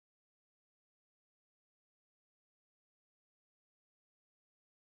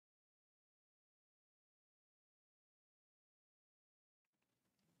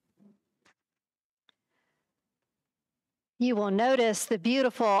You will notice the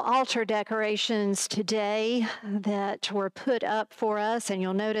beautiful altar decorations today that were put up for us, and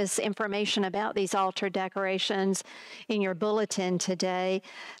you'll notice information about these altar decorations in your bulletin today,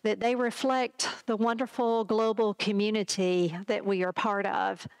 that they reflect the wonderful global community that we are part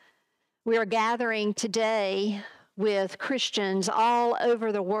of. We are gathering today with Christians all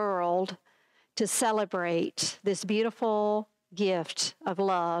over the world to celebrate this beautiful gift of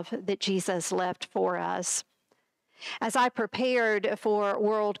love that Jesus left for us. As I prepared for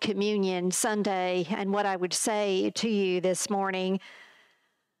World Communion Sunday and what I would say to you this morning,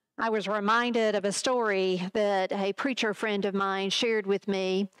 I was reminded of a story that a preacher friend of mine shared with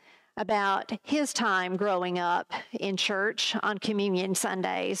me about his time growing up in church on Communion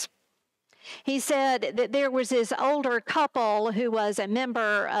Sundays. He said that there was this older couple who was a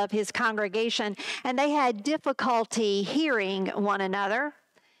member of his congregation, and they had difficulty hearing one another.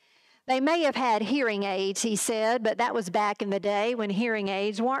 They may have had hearing aids, he said, but that was back in the day when hearing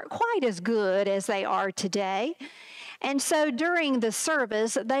aids weren't quite as good as they are today. And so during the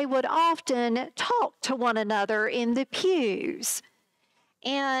service, they would often talk to one another in the pews.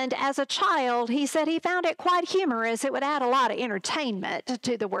 And as a child, he said he found it quite humorous. It would add a lot of entertainment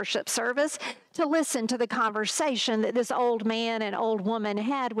to the worship service to listen to the conversation that this old man and old woman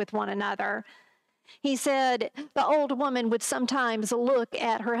had with one another. He said the old woman would sometimes look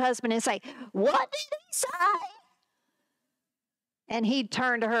at her husband and say, "What did he say?" And he'd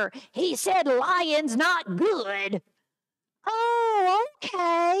turn to her, "He said lying's not good." "Oh,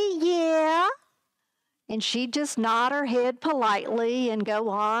 okay, yeah." And she'd just nod her head politely and go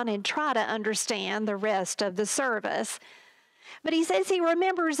on and try to understand the rest of the service. But he says he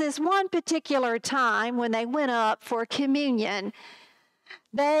remembers this one particular time when they went up for communion.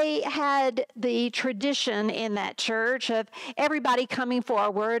 They had the tradition in that church of everybody coming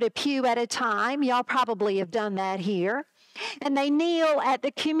forward a pew at a time. Y'all probably have done that here. And they kneel at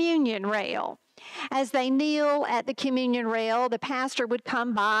the communion rail. As they kneel at the communion rail, the pastor would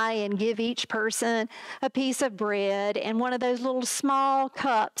come by and give each person a piece of bread and one of those little small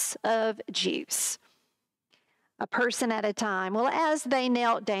cups of juice, a person at a time. Well, as they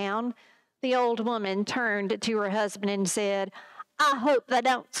knelt down, the old woman turned to her husband and said, "I hope they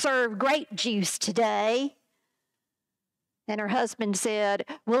don't serve grape juice today." And her husband said,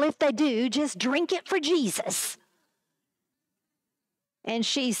 "Well, if they do, just drink it for Jesus." And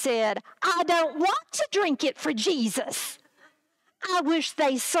she said, "I don't want to drink it for Jesus. I wish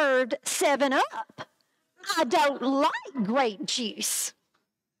they served 7-Up. I don't like grape juice."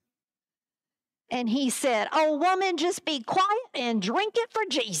 And he said, "Oh, woman, just be quiet and drink it for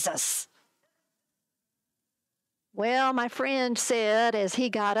Jesus." Well, my friend said as he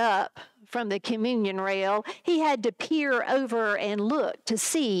got up from the communion rail, he had to peer over and look to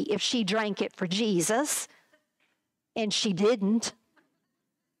see if she drank it for Jesus, and she didn't.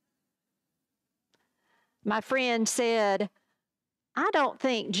 My friend said, "I don't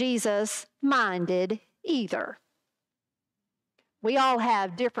think Jesus minded either." We all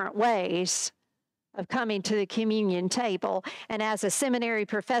have different ways of coming to the communion table, and as a seminary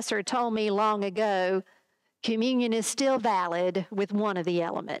professor told me long ago, communion is still valid with one of the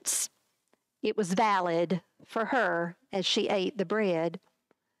elements. It was valid for her as she ate the bread.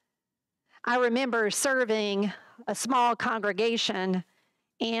 I remember serving a small congregation,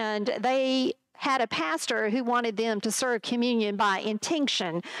 and they had a pastor who wanted them to serve communion by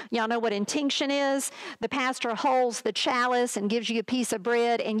intinction. Y'all know what intinction is? The pastor holds the chalice and gives you a piece of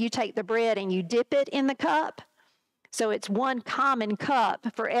bread, and you take the bread and you dip it in the cup. So it's one common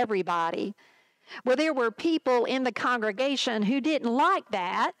cup for everybody. Well, there were people in the congregation who didn't like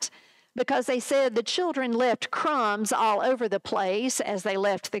that because they said the children left crumbs all over the place as they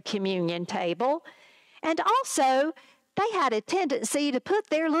left the communion table. And also, they had a tendency to put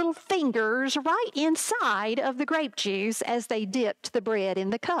their little fingers right inside of the grape juice as they dipped the bread in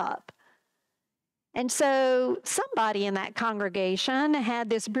the cup. And so somebody in that congregation had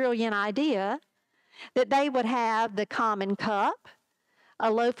this brilliant idea that they would have the common cup,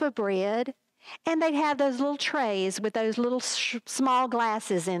 a loaf of bread, and they'd have those little trays with those little small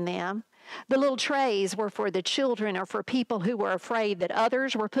glasses in them. The little trays were for the children or for people who were afraid that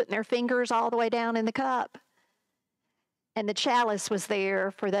others were putting their fingers all the way down in the cup. And the chalice was there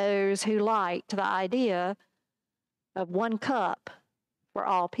for those who liked the idea of one cup for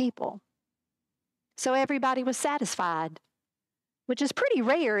all people. So everybody was satisfied, which is pretty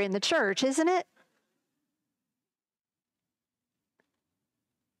rare in the church, isn't it?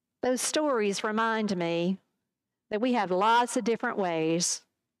 Those stories remind me that we have lots of different ways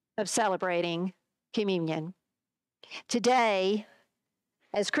of celebrating communion. Today,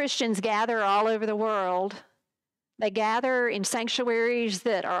 as Christians gather all over the world, They gather in sanctuaries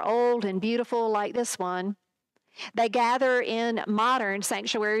that are old and beautiful like this one. They gather in modern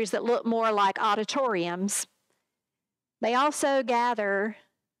sanctuaries that look more like auditoriums. They also gather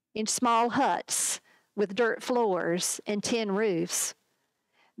in small huts with dirt floors and tin roofs.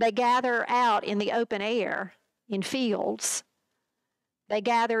 They gather out in the open air, in fields. They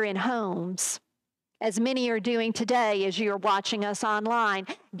gather in homes, as many are doing today as you're watching us online,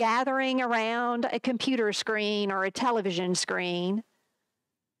 gathering around a computer screen or a television screen,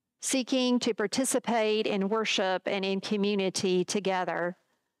 seeking to participate in worship and in community together.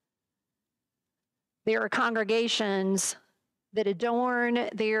 There are congregations that adorn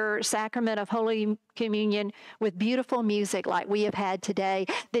their sacrament of Holy Communion with beautiful music like we have had today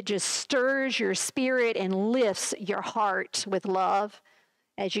that just stirs your spirit and lifts your heart with love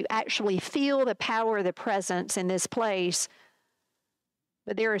as you actually feel the power of the presence in this place.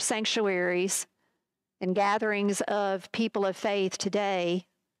 But there are sanctuaries and gatherings of people of faith today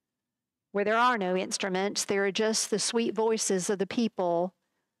where there are no instruments. There are just the sweet voices of the people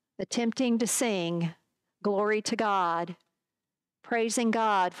attempting to sing glory to God, praising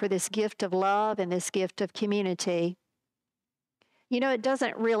God for this gift of love and this gift of community. You know, it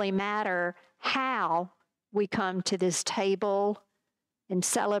doesn't really matter how we come to this table and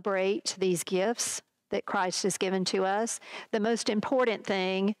celebrate these gifts that Christ has given to us. The most important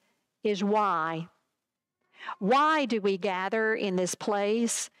thing is why. Why do we gather in this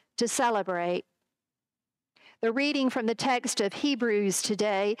place to celebrate? The reading from the text of Hebrews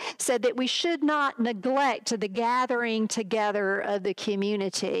today said that we should not neglect the gathering together of the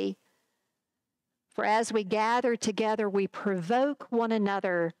community. For as we gather together, we provoke one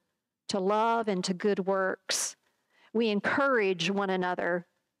another to love and to good works. We encourage one another.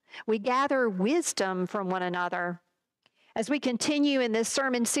 We gather wisdom from one another. As we continue in this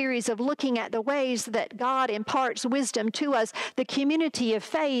sermon series of looking at the ways that God imparts wisdom to us, the community of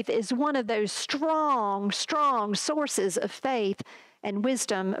faith is one of those strong sources of faith and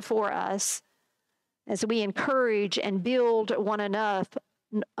wisdom for us as we encourage and build one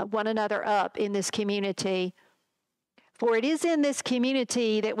another up in this community. For it is in this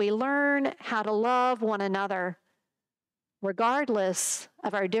community that we learn how to love one another, regardless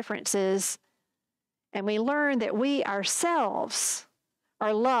of our differences. And we learn that we ourselves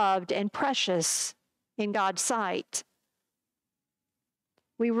are loved and precious in God's sight.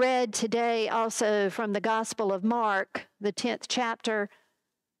 We read today also from the Gospel of Mark, the 10th chapter,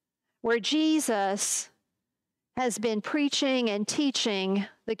 where Jesus has been preaching and teaching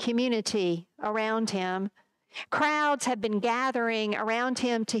the community around him. Crowds have been gathering around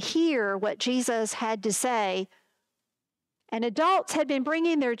him to hear what Jesus had to say. And adults had been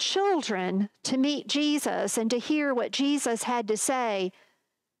bringing their children to meet Jesus and to hear what Jesus had to say.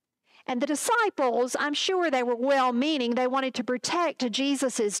 And the disciples, I'm sure they were well-meaning. They wanted to protect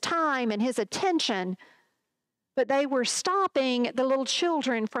Jesus' time and his attention. But they were stopping the little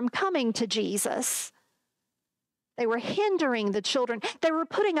children from coming to Jesus. They were hindering the children. They were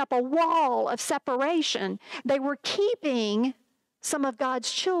putting up a wall of separation. They were keeping some of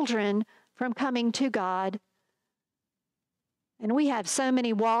God's children from coming to God. And we have so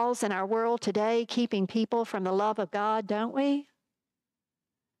many walls in our world today keeping people from the love of God, don't we?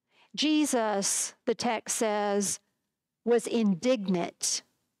 Jesus, the text says, was indignant.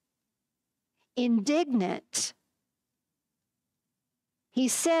 Indignant. He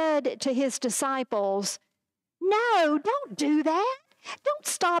said to his disciples, "No, don't do that. Don't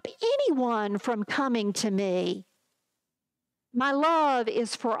stop anyone from coming to me. My love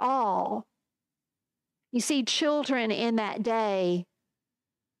is for all." You see, children in that day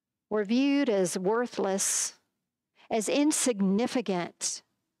were viewed as worthless, as insignificant.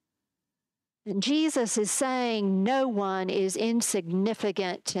 And Jesus is saying, no one is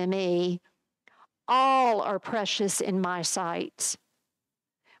insignificant to me. All are precious in my sight.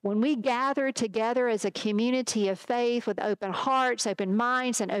 When we gather together as a community of faith with open hearts, open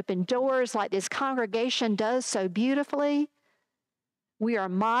minds, and open doors like this congregation does so beautifully, we are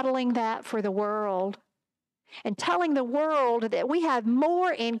modeling that for the world. And telling the world that we have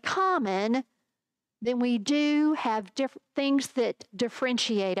more in common than we do have things that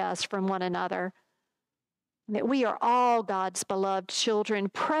differentiate us from one another. And that we are all God's beloved children,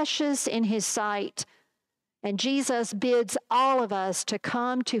 precious in his sight. And Jesus bids all of us to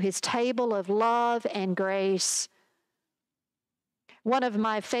come to his table of love and grace. One of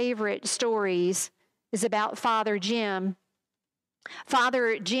my favorite stories is about Father Jim.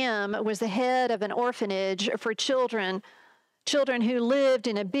 Father Jim was the head of an orphanage for children who lived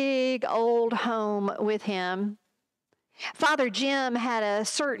in a big old home with him. Father Jim had a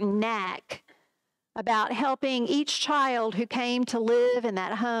certain knack about helping each child who came to live in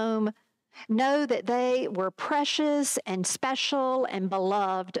that home know that they were precious and special and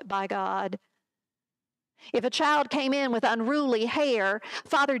beloved by God. If a child came in with unruly hair,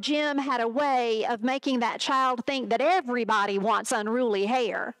 Father Jim had a way of making that child think that everybody wants unruly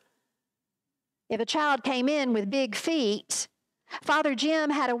hair. If a child came in with big feet, Father Jim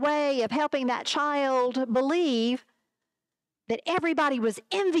had a way of helping that child believe that everybody was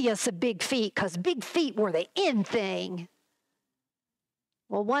envious of big feet because big feet were the in thing.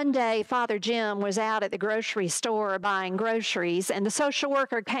 Well, one day, Father Jim was out at the grocery store buying groceries, and the social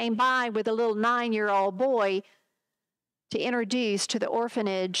worker came by with a little 9-year-old boy to introduce to the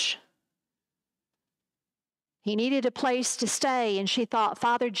orphanage. He needed a place to stay, and she thought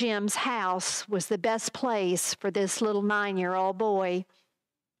Father Jim's house was the best place for this little 9-year-old boy.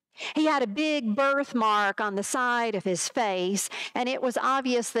 He had a big birthmark on the side of his face, and it was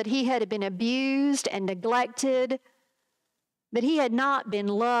obvious that he had been abused and neglected, that he had not been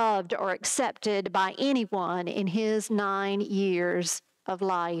loved or accepted by anyone in his 9 years of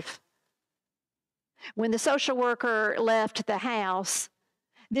life. When the social worker left the house,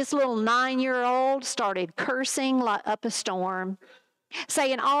 this little 9-year-old started cursing up a storm,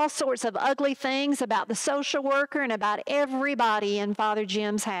 saying all sorts of ugly things about the social worker and about everybody in Father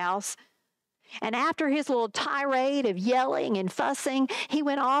Jim's house. And after his little tirade of yelling and fussing, he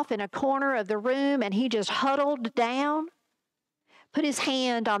went off in a corner of the room and he just huddled down, put his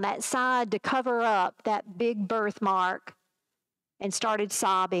hand on that side to cover up that big birthmark, and started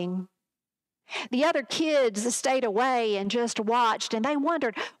sobbing. The other kids stayed away and just watched, and they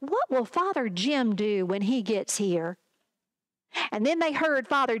wondered, what will Father Jim do when he gets here? And then they heard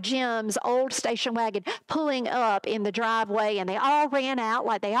Father Jim's old station wagon pulling up in the driveway, and they all ran out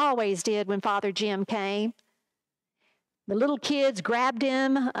like they always did when Father Jim came. The little kids grabbed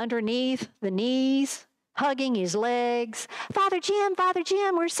him underneath the knees, hugging his legs. Father Jim,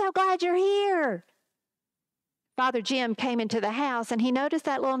 we're so glad you're here. Father Jim came into the house, and he noticed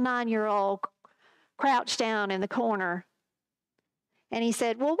that little 9-year-old crouched down in the corner. And he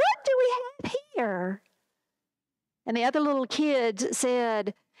said, well, what do we have here? And the other little kids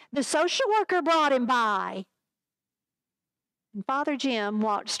said, the social worker brought him by. And Father Jim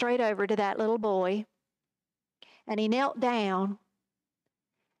walked straight over to that little boy, and he knelt down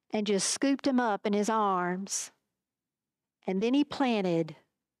and just scooped him up in his arms. And then he planted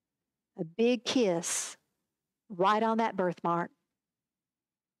a big kiss right on that birthmark.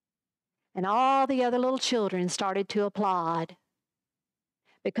 And all the other little children started to applaud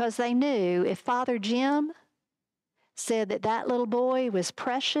because they knew if Father Jim said that that little boy was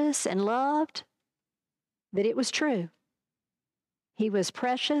precious and loved, that it was true. He was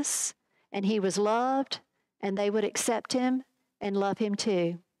precious and he was loved, and they would accept him and love him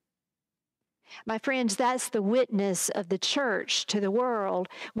too. My friends, that's the witness of the church to the world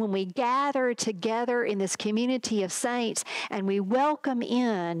when we gather together in this community of saints and we welcome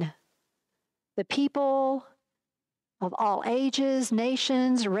in the people of all ages,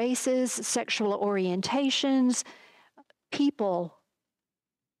 nations, races, sexual orientations, people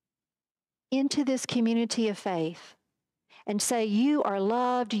into this community of faith and say, you are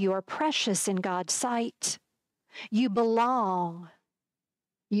loved, you are precious in God's sight, you belong,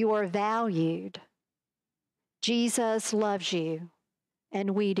 you are valued. Jesus loves you, and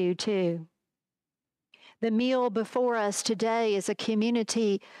we do too. The meal before us today is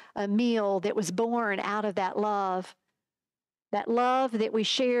a meal that was born out of that love that we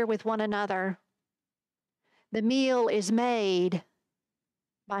share with one another. The meal is made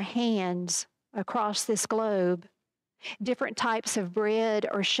by hands across this globe. Different types of bread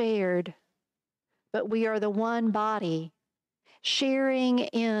are shared, but we are the one body, sharing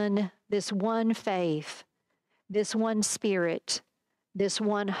in this one faith, this one spirit, this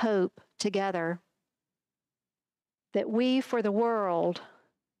one hope together, that we for the world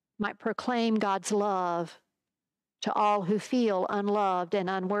might proclaim God's love to all who feel unloved and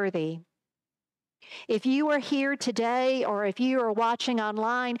unworthy. If you are here today, or if you are watching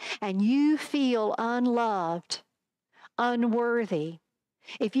online and you feel unloved, unworthy,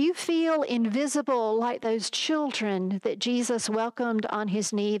 if you feel invisible like those children that Jesus welcomed on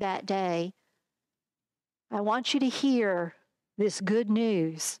his knee that day, I want you to hear this good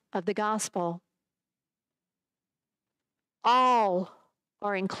news of the gospel. All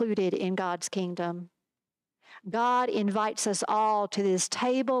are included in God's kingdom. God invites us all to this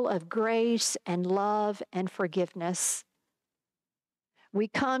table of grace and love and forgiveness. We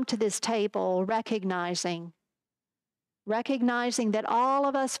come to this table recognizing that all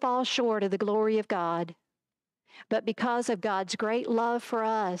of us fall short of the glory of God. But because of God's great love for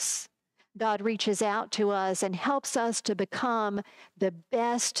us, God reaches out to us and helps us to become the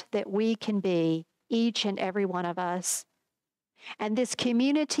best that we can be, each and every one of us. And this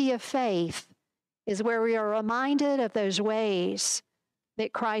community of faith is where we are reminded of those ways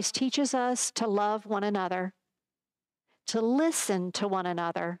that Christ teaches us to love one another, to listen to one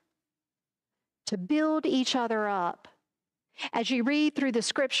another, to build each other up. As you read through the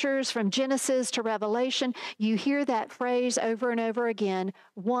scriptures from Genesis to Revelation, you hear that phrase over and over again,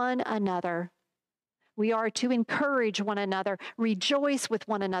 one another. We are to encourage one another, rejoice with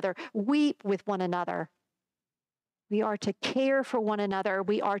one another, weep with one another. We are to care for one another.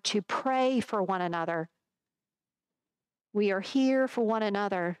 We are to pray for one another. We are here for one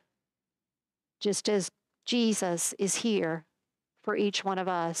another, just as Jesus is here for each one of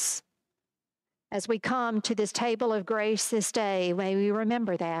us. As we come to this table of grace this day, may we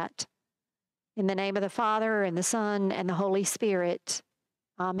remember that. In the name of the Father, and the Son, and the Holy Spirit.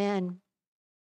 Amen.